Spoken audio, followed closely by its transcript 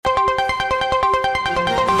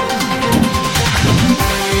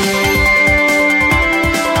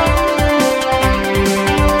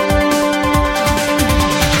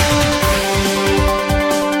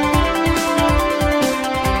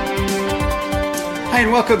Hi,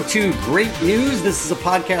 and welcome to Great News. This is a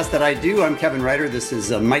podcast that I do. I'm Kevin Ryder. This is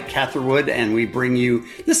Mike Catherwood, and we bring you...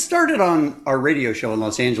 This started on our radio show in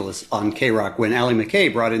Los Angeles on K-Rock when Allie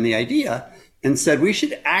McKay brought in the idea and said we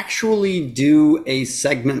should actually do a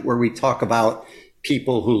segment where we talk about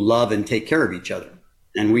people who love and take care of each other.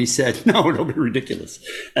 And we said, no, don't be ridiculous.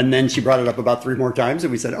 And then she brought it up about 3 more times,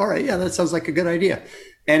 and we said, all right, yeah, that sounds like a good idea.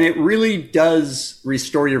 And it really does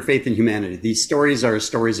restore your faith in humanity. These stories are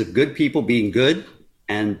stories of good people being good.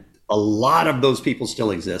 And a lot of those people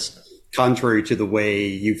still exist, contrary to the way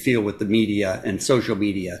you feel with the media and social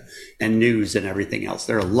media and news and everything else.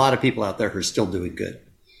 There are a lot of people out there who are still doing good.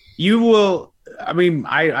 You will, I mean,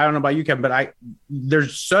 I don't know about you, Kevin, but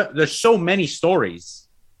there's so many stories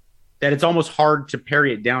that it's almost hard to pare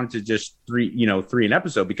it down to just three an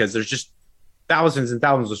episode, because there's just thousands and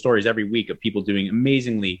thousands of stories every week of people doing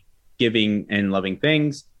amazingly giving and loving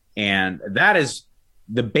things. And that is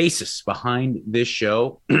the basis behind this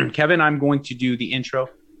show. Kevin, I'm going to do the intro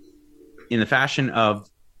in the fashion of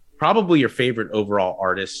probably your favorite overall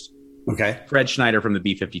artist. Okay. Fred Schneider from the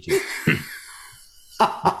B-52.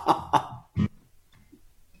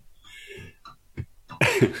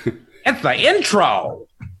 It's the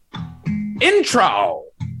intro.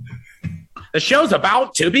 The show's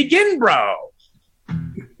about to begin, bro.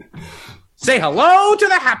 Say hello to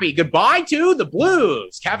the happy, goodbye to the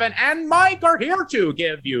blues. Kevin and Mike are here to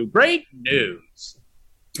give you great news.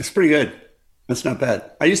 It's pretty good. That's not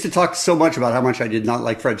bad. I used to talk so much about how much I did not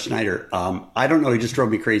like Fred Schneider. I don't know. He just drove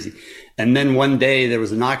me crazy. And then one day there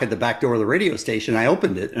was a knock at the back door of the radio station. I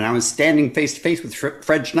opened it and I was standing face to face with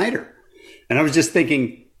Fred Schneider. And I was just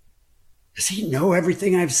thinking, does he know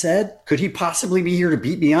everything I've said? Could he possibly be here to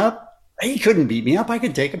beat me up? He couldn't beat me up. I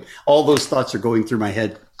could take him. All those thoughts are going through my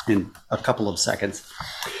head in a couple of seconds.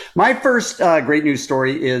 My first great news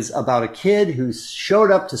story is about a kid who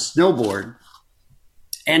showed up to snowboard,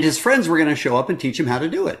 and his friends were going to show up and teach him how to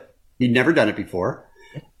do it. He'd never done it before.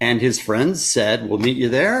 And his friends said, we'll meet you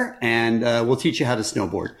there and we'll teach you how to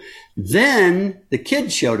snowboard. Then the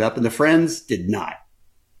kid showed up and the friends did not.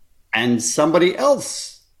 And somebody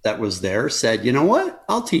else that was there said, you know what?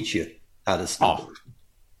 I'll teach you how to snowboard. Oh.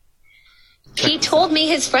 He told me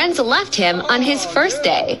his friends left him on his first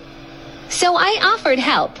day. So I offered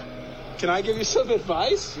help. Can I give you some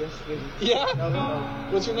advice? Yes, please. Yeah? No.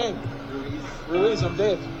 What's your name? Ruiz, I'm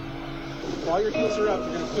Dave. While your heels are up,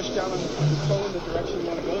 you're going to push down on the toe in the direction you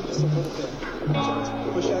want to go just a little bit.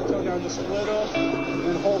 So push that toe down just a little, and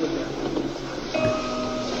then hold it there.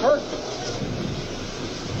 Perfect.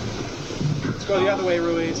 Let's go the other way,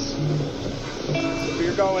 Ruiz. Where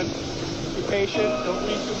you're going. Be patient. Don't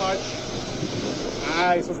lean too much.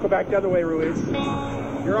 Nice. Let's go back the other way, Ruiz.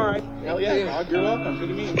 You're all right. Hell yeah, dog. You're welcome. Good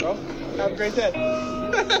to meet you, bro. Have a great day.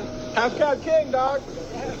 Have Cab King, dog.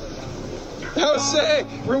 That was sick.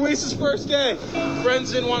 Ruiz's first day.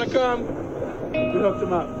 Friends didn't want to come. We hooked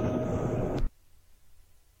him up.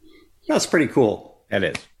 That's pretty cool. It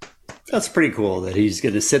is. That's pretty cool that he's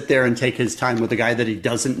going to sit there and take his time with a guy that he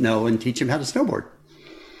doesn't know and teach him how to snowboard.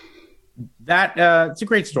 That it's a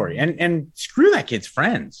great story, and screw that kid's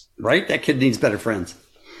friends. Right, that kid needs better friends.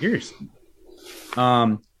 Seriously.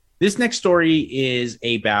 This next story is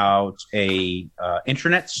about a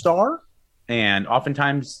internet star, and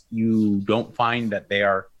oftentimes you don't find that they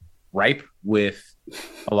are ripe with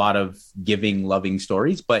a lot of giving, loving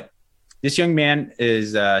stories. But this young man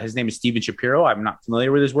is his name is Steven Shapiro. I'm not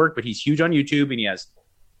familiar with his work, but he's huge on YouTube, and he has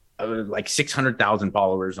like 600,000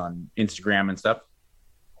 followers on Instagram and stuff.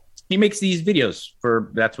 He makes these videos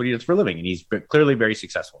that's what he does for a living, and he's clearly very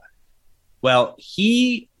successful at it. Well,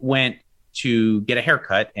 he went to get a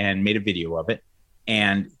haircut and made a video of it.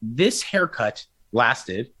 And this haircut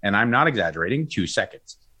lasted, and I'm not exaggerating, 2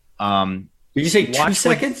 seconds. Did you say 2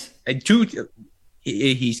 seconds?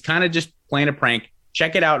 He's kind of just playing a prank.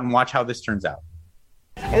 Check it out and watch how this turns out.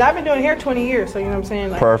 And I've been doing hair 20 years, so you know what I'm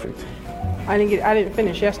saying? Like, perfect. I didn't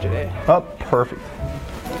finish yesterday. Oh, perfect.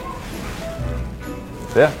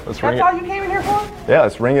 Yeah, let's ring it. That's all you came in here for? Yeah,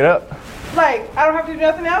 let's ring it up. Like, I don't have to do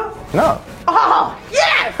nothing else? No. Oh,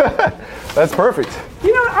 yes! That's perfect.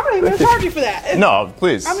 You know, I'm not even going to charge you for that. No,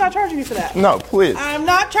 please. I'm not charging you for that. No, please. I'm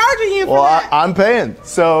not charging you for that. Well, I'm paying,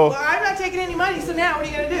 so. Well, I'm not taking any money, so now what are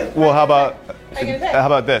you going to do? Well, how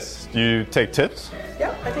about this? Do you take tips?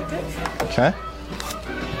 Yep, I take tips. Okay.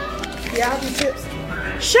 Yeah, I'll do tips.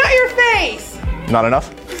 Shut your face! Not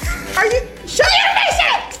enough? Shut your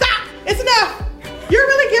face! Stop! It's enough! You're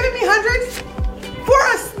really giving me hundreds for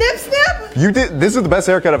a snip? You did. This is the best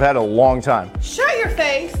haircut I've had in a long time. Shut your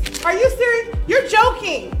face. Are you serious? You're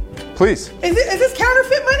joking. Please. Is this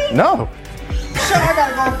counterfeit money? No. I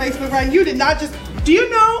gotta go on Facebook, right? You did not just. Do you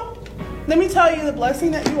know let me tell you the blessing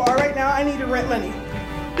that you are right now. I need your rent money.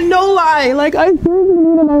 No lie. Like, I needed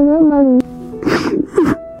my rent money.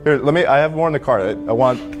 Here, I have more in the car.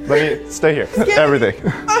 Let me stay here. Everything.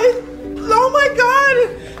 Oh my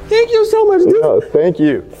God. Thank you so much. No, thank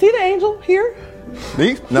you. See the angel here?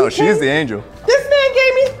 Me? No, she is the angel. This man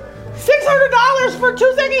gave me $600 for a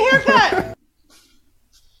 2-second haircut.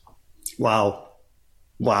 Wow.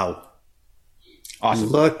 Awesome.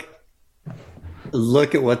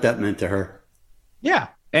 Look at what that meant to her. Yeah.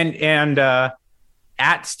 And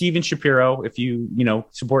at Steven Shapiro, if you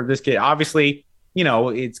support this kid, obviously,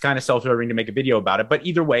 it's kind of self-serving to make a video about it. But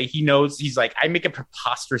either way, he knows, he's like, I make a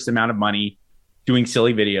preposterous amount of money doing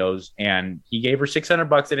silly videos. And he gave her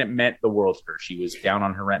 $600 and it meant the world to her. She was down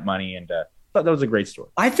on her rent money, and thought that was a great story.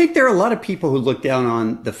 I think there are a lot of people who look down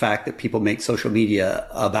on the fact that people make social media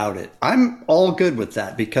about it. I'm all good with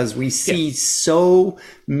that because we see so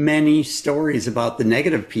many stories about the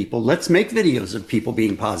negative people. Let's make videos of people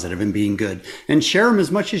being positive and being good and share them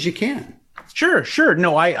as much as you can. Sure.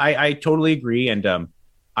 No, I totally agree. And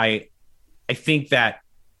I think that,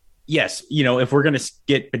 yes, if we're going to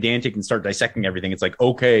get pedantic and start dissecting everything, it's like,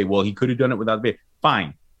 okay, well, he could have done it without the video.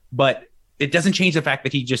 Fine. But it doesn't change the fact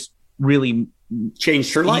that he just really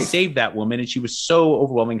changed her life. He saved that woman, and she was so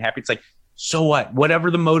overwhelming happy. It's like, so what? Whatever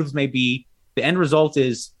the motives may be, the end result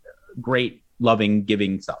is great, loving,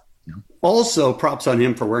 giving stuff. Also, props on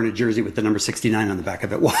him for wearing a jersey with the number 69 on the back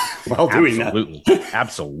of it while doing that.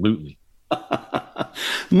 Absolutely.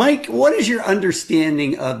 Mike, what is your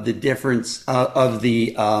understanding of the difference of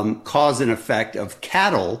the cause and effect of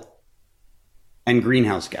cattle and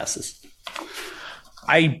greenhouse gases?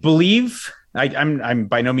 I believe I'm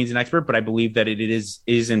by no means an expert, but I believe that it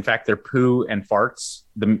is in fact their poo and farts,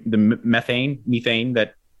 the methane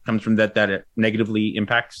that comes from that it negatively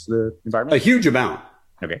impacts the environment. A huge amount.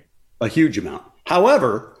 Okay. A huge amount.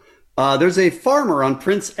 However, there's a farmer on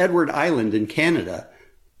Prince Edward Island in Canada,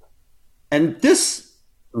 and this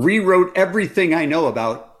rewrote everything I know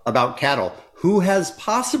about cattle, who has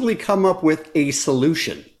possibly come up with a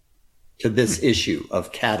solution to this issue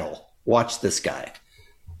of cattle. Watch this guy.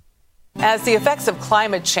 As the effects of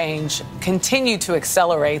climate change continue to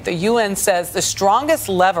accelerate, the UN says the strongest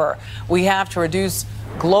lever we have to reduce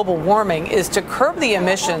global warming is to curb the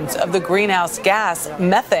emissions of the greenhouse gas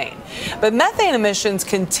methane. But methane emissions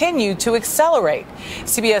continue to accelerate.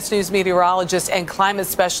 CBS News meteorologist and climate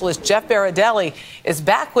specialist Jeff Baradelli is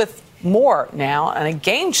back with more now on a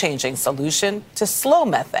game-changing solution to slow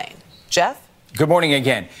methane. Jeff? Good morning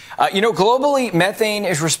again. Globally, methane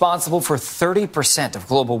is responsible for 30% of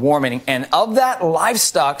global warming. And of that,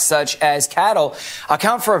 livestock such as cattle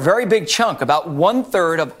account for a very big chunk, about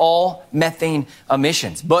 1/3 of all methane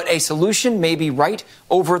emissions. But a solution may be right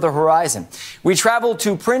over the horizon. We traveled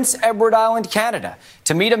to Prince Edward Island, Canada,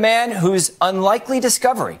 to meet a man whose unlikely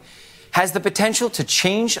discovery has the potential to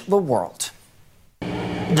change the world.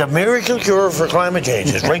 The miracle cure for climate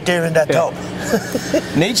change is right there in that tub.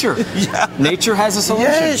 Nature. Yeah. Nature has a solution.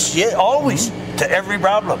 Yes, always. To every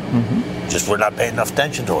problem. Mm-hmm. Just we're not paying enough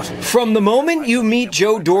attention to it. From the moment you meet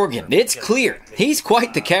Joe Dorgan, it's clear he's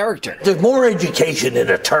quite the character. There's more education in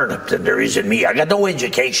a turnip than there is in me. I got no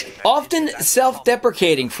education. Often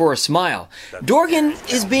self-deprecating for a smile, Dorgan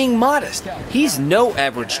is being modest. He's no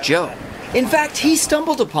average Joe. In fact, he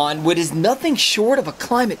stumbled upon what is nothing short of a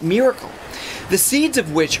climate miracle, the seeds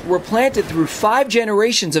of which were planted through 5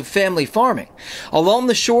 generations of family farming along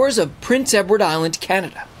the shores of Prince Edward Island,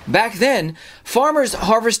 Canada. Back then, farmers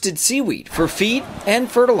harvested seaweed for feed and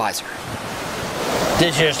fertilizer.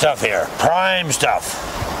 This here stuff here, prime stuff.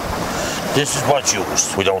 This is what's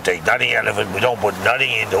used. We don't take nothing out of it. We don't put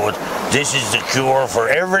nothing into it. This is the cure for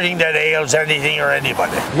everything that ails anything or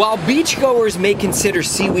anybody. While beachgoers may consider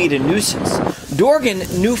seaweed a nuisance, Dorgan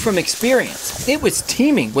knew from experience it was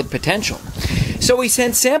teeming with potential. So he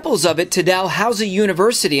sent samples of it to Dalhousie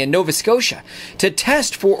University in Nova Scotia to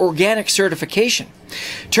test for organic certification.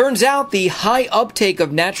 Turns out the high uptake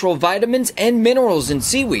of natural vitamins and minerals in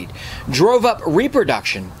seaweed drove up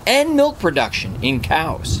reproduction and milk production in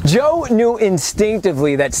cows. Joe knew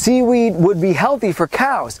instinctively that seaweed would be healthy for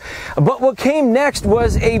cows, but what came next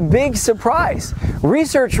was a big surprise.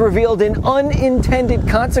 Research revealed an unintended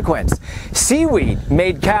consequence. Seaweed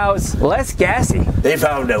made cows less gassy. They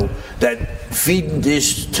found out that feeding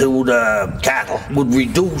this to the cattle would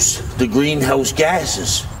reduce the greenhouse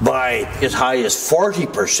gases by as high as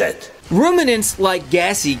 40%. Ruminants like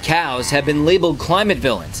gassy cows have been labeled climate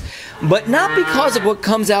villains, but not because of what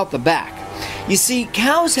comes out the back. You see,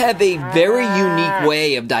 cows have a very unique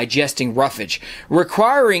way of digesting roughage,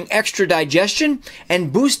 requiring extra digestion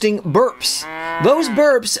and boosting burps. Those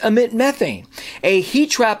burps emit methane, a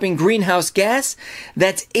heat-trapping greenhouse gas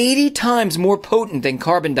that's 80 times more potent than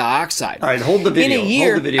carbon dioxide. All right, hold the video. In a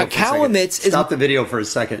year, hold the video a cow emits... Stop the video for a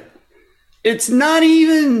second. It's not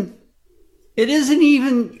even... It isn't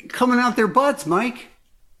even coming out their butts, Mike.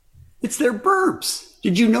 It's their burps.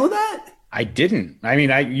 Did you know that? I didn't. I mean,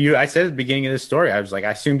 I said at the beginning of this story, I was like,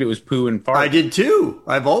 I assumed it was poo and fart. I did too.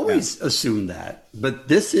 I've always assumed that. But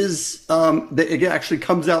this is, it actually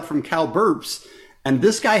comes out from cow burps. And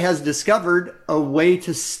this guy has discovered a way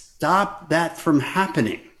to stop that from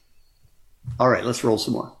happening. All right, let's roll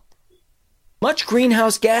some more. Much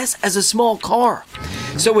greenhouse gas as a small car.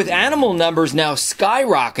 So with animal numbers now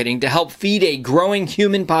skyrocketing to help feed a growing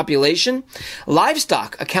human population,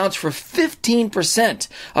 livestock accounts for 15%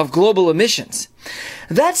 of global emissions.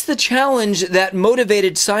 That's the challenge that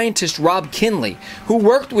motivated scientist Rob Kinley, who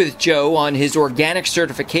worked with Joe on his organic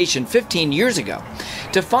certification 15 years ago,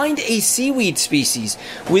 to find a seaweed species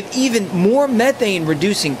with even more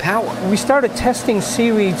methane-reducing power. We started testing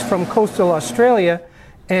seaweeds from coastal Australia,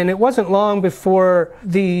 and it wasn't long before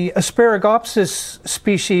the Asparagopsis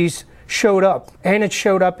species showed up, and it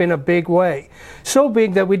showed up in a big way. So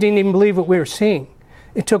big that we didn't even believe what we were seeing.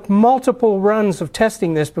 It took multiple runs of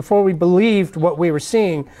testing this before we believed what we were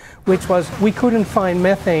seeing, which was we couldn't find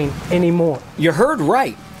methane anymore. You heard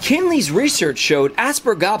right. Kinley's research showed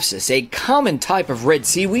Asparagopsis, a common type of red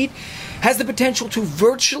seaweed, has the potential to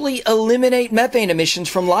virtually eliminate methane emissions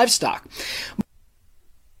from livestock.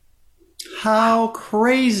 How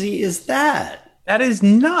crazy is that? That is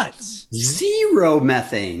nuts. 0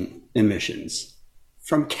 methane emissions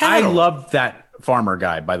from cattle. I love that farmer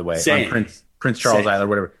guy, by the way, on Prince Charles Island or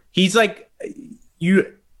whatever. He's like,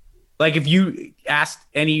 if you asked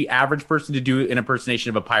any average person to do an impersonation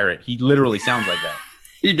of a pirate, he literally sounds like that.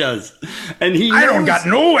 He does. And I don't got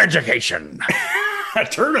no education. A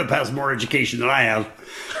turnip has more education than I have.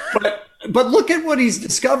 But look at what he's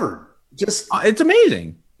discovered. It's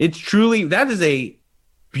amazing. It's truly, that is a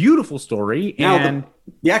beautiful story. And now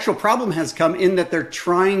the actual problem has come in that they're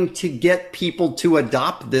trying to get people to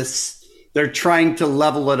adopt this. They're trying to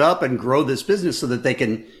level it up and grow this business so that they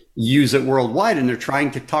can use it worldwide. And they're trying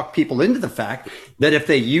to talk people into the fact that if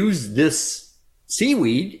they use this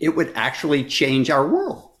seaweed, it would actually change our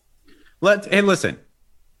world. Hey, listen,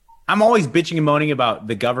 I'm always bitching and moaning about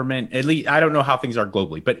the government. At least I don't know how things are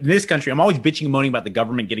globally, but in this country, I'm always bitching and moaning about the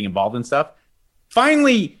government getting involved in stuff.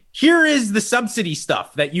 Finally, here is the subsidy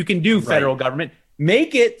stuff that you can do, federal government.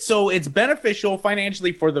 Make it so it's beneficial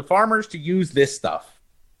financially for the farmers to use this stuff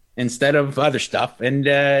instead of other stuff, and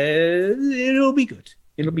it'll be good.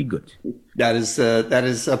 It'll be good. That is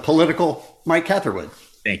a political Mike Catherwood.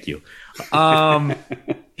 Thank you.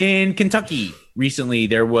 In Kentucky recently,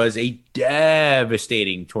 there was a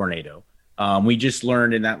devastating tornado. We just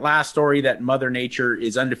learned in that last story that Mother Nature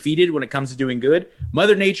is undefeated when it comes to doing good.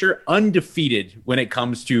 Mother Nature undefeated when it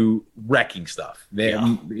comes to wrecking stuff.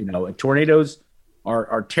 Tornadoes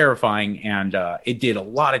are terrifying, and it did a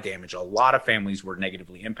lot of damage. A lot of families were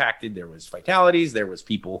negatively impacted. There was fatalities. There was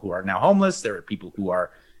people who are now homeless. There are people who are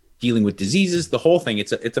dealing with diseases. The whole thing,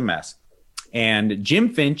 it's a mess. And Jim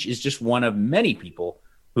Finch is just one of many people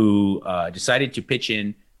who decided to pitch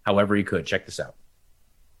in however he could. Check this out.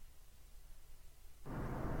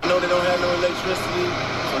 I know they don't have no electricity,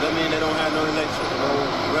 so that means they don't have no electricity, no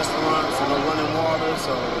restaurants, and no running water,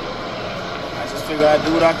 so I just figure I'd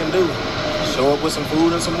do what I can do. Show up with some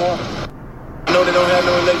food and some water. I know they don't have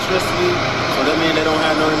no electricity, so that means they don't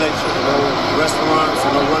have no electricity, no restaurants,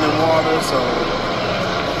 and no running water, so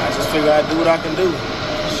I just figure I'd do what I can do.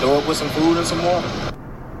 Show up with some food and some water.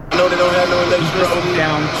 I know they don't have no electricity,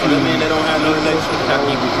 so that means they don't have no electricity, no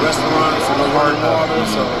restaurants, and no running water,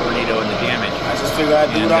 so tornado and the damage. I just figure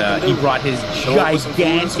I'd do what I can do. He brought his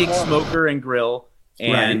gigantic smoker and grill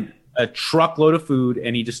and a truckload of food,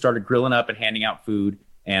 and he just started grilling up and handing out food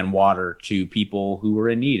and water to people who were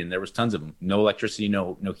in need. And there was tons of them. No electricity,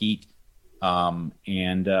 no heat.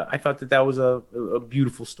 I thought that was a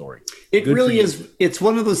beautiful story. It really is. It's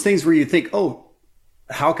one of those things where you think, oh,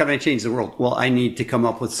 how can I change the world? Well, I need to come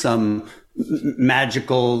up with some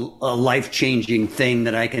magical, life-changing thing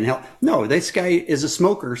that I can help. No, this guy is a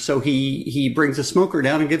smoker, so he brings a smoker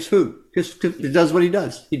down and gives food. Just does what he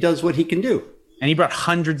does. He does what he can do. And he brought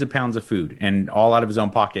hundreds of pounds of food, and all out of his own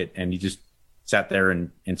pocket, and he just sat there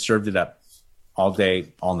and served it up all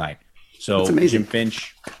day, all night. So Jim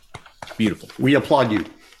Finch, beautiful. We applaud you.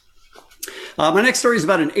 My next story is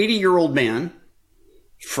about an 80-year-old man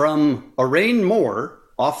from Arraine Moor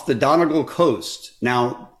off the Donegal coast.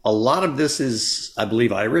 Now, A lot of this is, I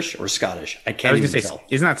believe, Irish or Scottish. I can't even tell.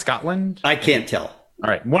 Isn't that Scotland? I can't tell. All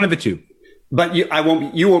right, one of the two. But you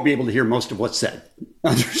won't be able to hear most of what's said.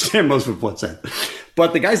 Understand most of what's said.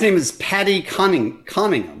 But the guy's name is Paddy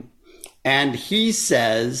Conyngham, and he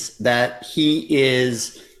says that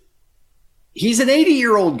he's an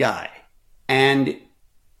 80-year-old guy, and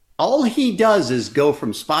all he does is go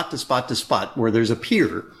from spot to spot to spot where there's a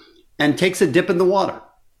pier and takes a dip in the water.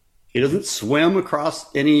 He doesn't swim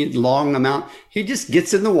across any long amount. He just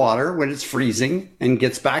gets in the water when it's freezing and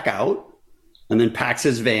gets back out, and then packs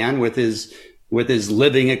his van with his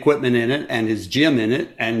living equipment in it and his gym in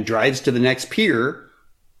it and drives to the next pier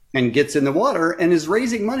and gets in the water and is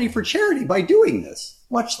raising money for charity by doing this.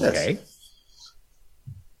 Watch this.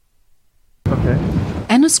 Okay.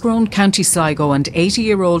 Enniscrone, County Sligo, and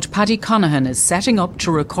 80-year-old Paddy Conaghan is setting up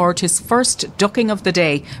to record his first ducking of the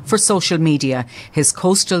day for social media. His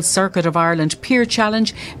Coastal Circuit of Ireland Pier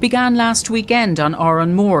Challenge began last weekend on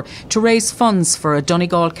Oran Moor to raise funds for a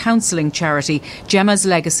Donegal counselling charity, Gemma's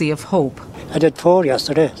Legacy of Hope. I did 4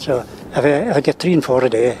 yesterday, so if I get 3 and 4 a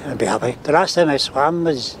day, I'd be happy. The last time I swam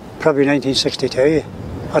was probably 1962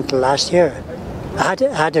 until last year. I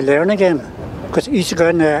had to learn again. Because I used to go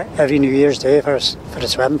in there every New Year's Day for a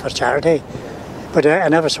swim for charity. But I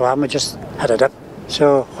never swam, I just had a dip.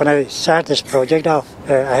 So when I started this project off,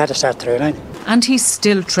 I had to start training. And he's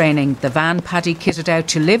still training. The van Paddy kitted out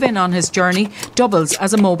to live in on his journey doubles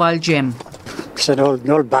as a mobile gym. It's an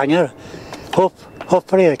old banger.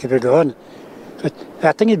 Hopefully I could be going. But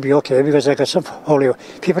I think it'd be okay because I got some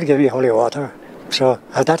people give me holy water. So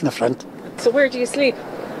I have that in the front. So where do you sleep?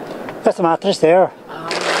 That's the mattress there.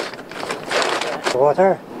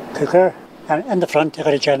 Water, cooker, and in the front you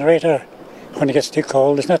got a generator. When it gets too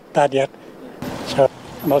cold, it's not bad yet. So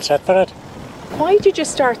I'm all set for it. Why did you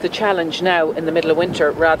start the challenge now in the middle of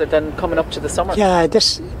winter rather than coming up to the summer? Yeah,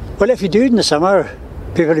 well, if you do it in the summer,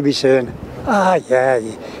 people will be saying, yeah,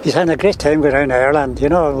 he's having a great time going around Ireland,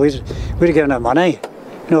 we're giving him money,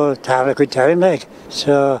 to have a good time, like.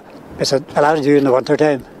 So it's a lot to do in the winter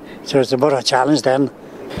time. So it's more a challenge then.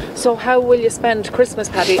 So how will you spend Christmas,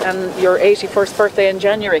 Paddy, and your 81st birthday in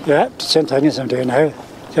January? Yeah, the same thing as I'm doing now.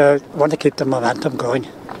 So I want to keep the momentum going.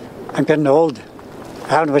 I'm getting old.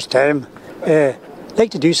 I haven't much time.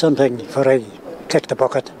 Like to do something before I kick the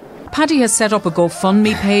bucket. Paddy has set up a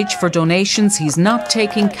GoFundMe page for donations. He's not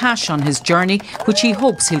taking cash on his journey, which he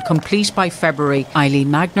hopes he'll complete by February. Eileen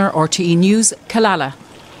Magner, RTE News, Killala.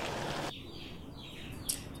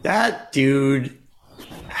 That dude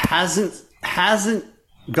hasn't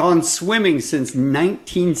gone swimming since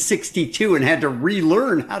 1962 and had to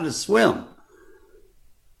relearn how to swim.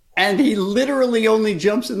 And he literally only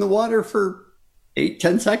jumps in the water for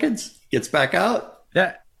 8-10 seconds, gets back out,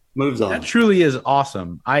 moves on. That truly is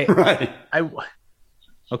awesome. Right.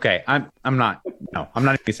 Okay, I'm not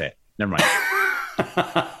gonna say it. Never mind.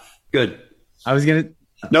 Good. I was gonna.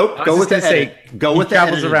 Nope. Go with the edit. Go with the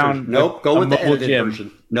travels around. Nope. Go with the edited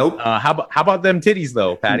version. Nope. How about them titties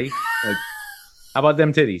though, Paddy? How about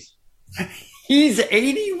them titties? He's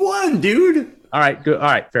 81, dude. All right, good. All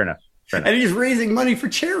right, fair enough. And he's raising money for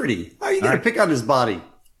charity. How are you going to pick on his body?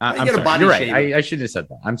 I'm sorry. body You're right. shame. I shouldn't have said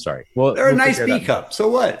that. I'm sorry. Well, they're a nice B cup. So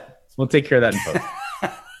what? We'll take care of that in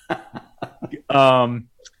post.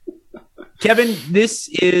 Kevin, this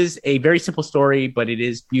is a very simple story, but it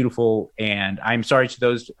is beautiful. And I'm sorry to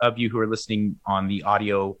those of you who are listening on the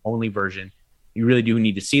audio only version. You really do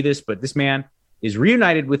need to see this, but this man is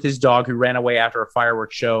reunited with his dog who ran away after a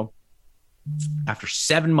fireworks show after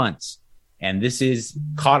 7 months. And this is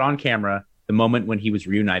caught on camera, the moment when he was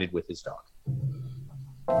reunited with his dog.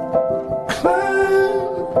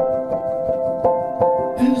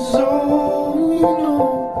 Is all you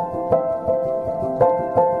know.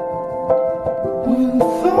 When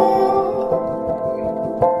thought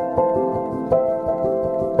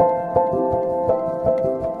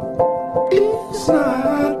is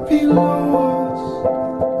not be lost,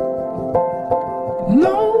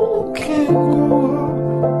 no can go up,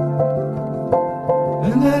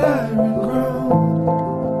 and that iron ground.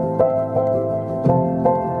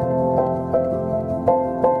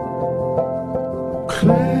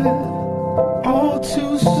 Clear, all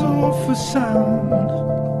too soft for sound.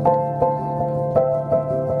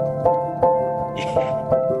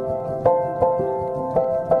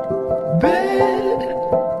 Bed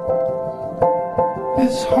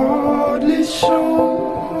is hardly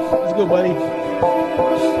shown. Let's go, buddy.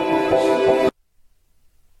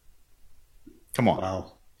 Come on.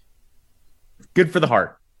 Wow. Good for the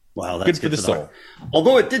heart. Wow, that's good for the soul. heart.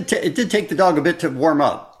 Although it did take the dog a bit to warm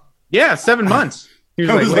up. Yeah, 7 months. He was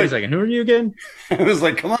like, wait a second, who are you again? I was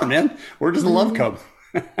like, come on, man. Where does the love come?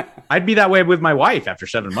 I'd be that way with my wife after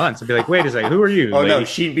 7 months. I'd be like, wait a second, who are you? Oh, lady? no,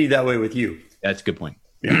 she'd be that way with you. That's a good point.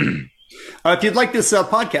 If you'd like this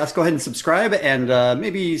podcast, go ahead and subscribe and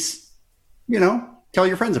maybe, tell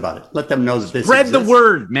your friends about it. Let them know that this Spread exists. the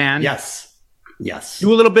word, man. Yes.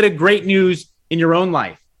 Do a little bit of great news in your own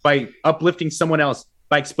life by uplifting someone else,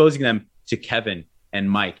 by exposing them to Kevin and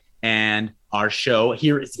Mike and our show.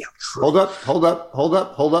 Here is the outro.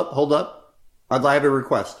 Hold up. I have a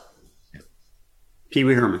request. Pee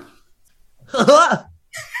Wee Herman.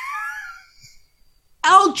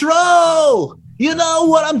 Outro! You know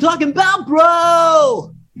what I'm talking about,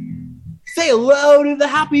 bro! Say hello to the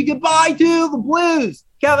happy, goodbye to the blues.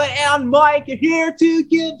 Kevin and Mike are here to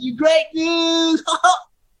give you great news.